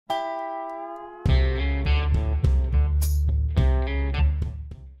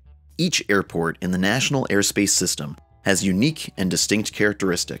Each airport in the National Airspace System has unique and distinct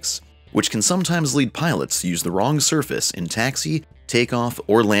characteristics, which can sometimes lead pilots to use the wrong surface in taxi, takeoff,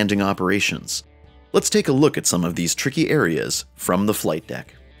 or landing operations. Let's take a look at some of these tricky areas from the flight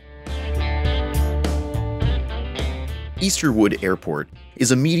deck. Easterwood Airport is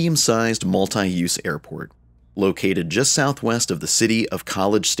a medium-sized multi-use airport located just southwest of the city of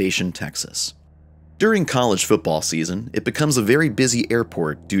College Station, Texas. During college football season, it becomes a very busy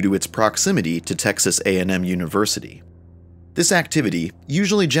airport due to its proximity to Texas A&M University. This activity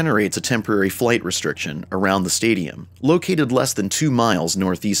usually generates a temporary flight restriction around the stadium, located less than 2 miles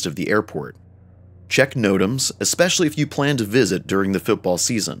northeast of the airport. Check NOTAMs, especially if you plan to visit during the football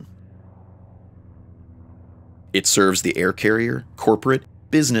season. It serves the air carrier, corporate,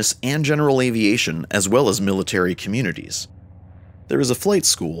 business, and general aviation, as well as military communities. There is a flight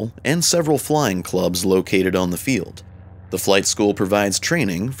school and several flying clubs located on the field. The flight school provides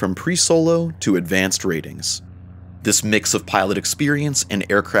training from pre-solo to advanced ratings. This mix of pilot experience and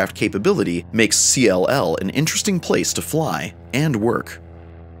aircraft capability makes CLL an interesting place to fly and work.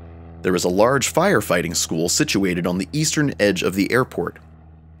 There is a large firefighting school situated on the eastern edge of the airport.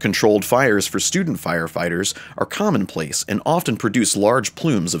 Controlled fires for student firefighters are commonplace and often produce large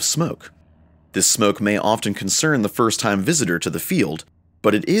plumes of smoke. This smoke may often concern the first-time visitor to the field,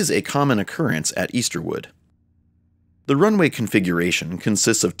 but it is a common occurrence at Easterwood. The runway configuration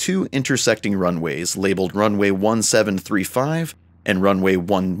consists of 2 intersecting runways labeled runway 1735 and runway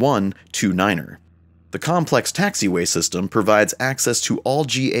 1129er. The complex taxiway system provides access to all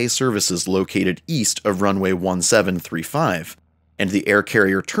GA services located east of runway 1735 and the air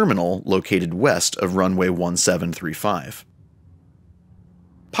carrier terminal located west of runway 1735.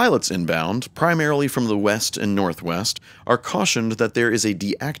 Pilots inbound, primarily from the west and northwest, are cautioned that there is a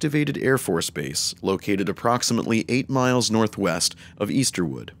deactivated Air Force base located approximately 8 miles northwest of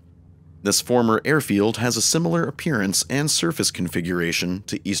Easterwood. This former airfield has a similar appearance and surface configuration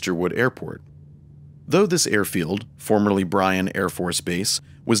to Easterwood Airport. Though this airfield, formerly Bryan Air Force Base,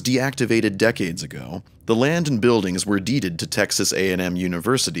 was deactivated decades ago, the land and buildings were deeded to Texas A&M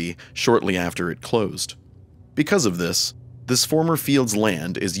University shortly after it closed. Because of this former field's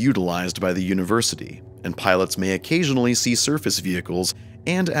land is utilized by the university, and pilots may occasionally see surface vehicles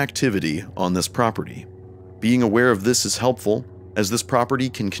and activity on this property. Being aware of this is helpful, as this property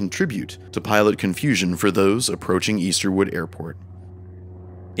can contribute to pilot confusion for those approaching Easterwood Airport.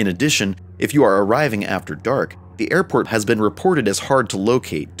 In addition, if you are arriving after dark, the airport has been reported as hard to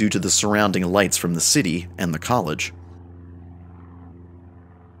locate due to the surrounding lights from the city and the college.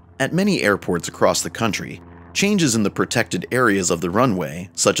 At many airports across the country, changes in the protected areas of the runway,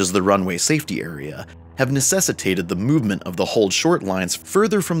 such as the runway safety area, have necessitated the movement of the hold short lines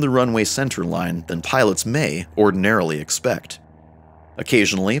further from the runway center line than pilots may ordinarily expect.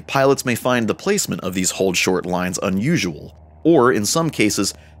 Occasionally, pilots may find the placement of these hold short lines unusual, or in some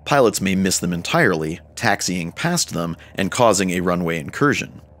cases, pilots may miss them entirely, taxiing past them and causing a runway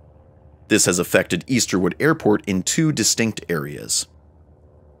incursion. This has affected Easterwood Airport in 2 distinct areas.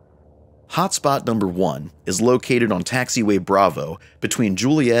 Hotspot number 1 is located on taxiway Bravo between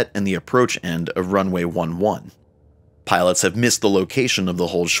Juliet and the approach end of runway 11. Pilots have missed the location of the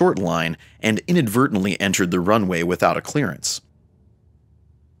hold short line and inadvertently entered the runway without a clearance.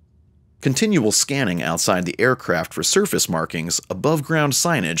 Continual scanning outside the aircraft for surface markings, above-ground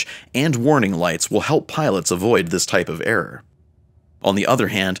signage, and warning lights will help pilots avoid this type of error. On the other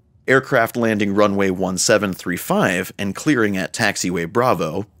hand, aircraft landing runway 1735 and clearing at taxiway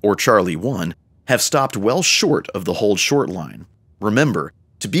Bravo, or Charlie 1, have stopped well short of the hold short line. Remember,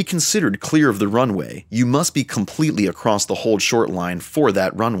 to be considered clear of the runway, you must be completely across the hold short line for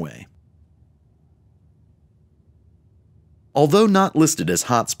that runway. Although not listed as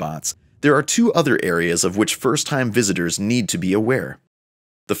hotspots, there are 2 other areas of which first-time visitors need to be aware.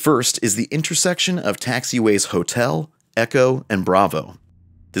 The first is the intersection of taxiways Hotel, Echo, and Bravo.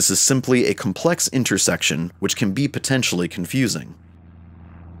 This is simply a complex intersection which can be potentially confusing.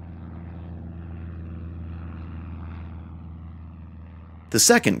 The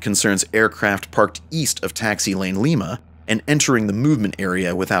second concerns aircraft parked east of Taxi Lane Lima and entering the movement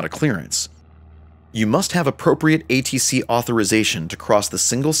area without a clearance. You must have appropriate ATC authorization to cross the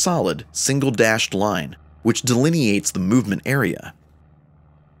single-solid, single-dashed line, which delineates the movement area.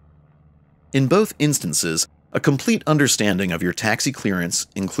 In both instances, a complete understanding of your taxi clearance,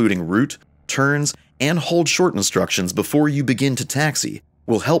 including route, turns, and hold short instructions before you begin to taxi,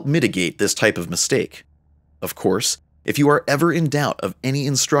 will help mitigate this type of mistake. Of course, if you are ever in doubt of any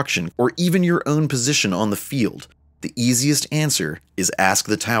instruction or even your own position on the field, the easiest answer is ask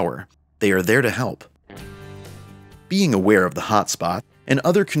the tower. They are there to help. Being aware of the hotspot and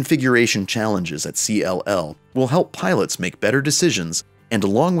other configuration challenges at CLL will help pilots make better decisions and,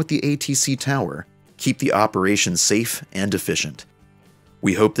 along with the ATC tower, keep the operation safe and efficient.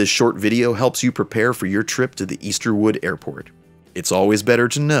 We hope this short video helps you prepare for your trip to the Easterwood Airport. It's always better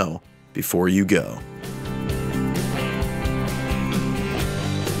to know before you go.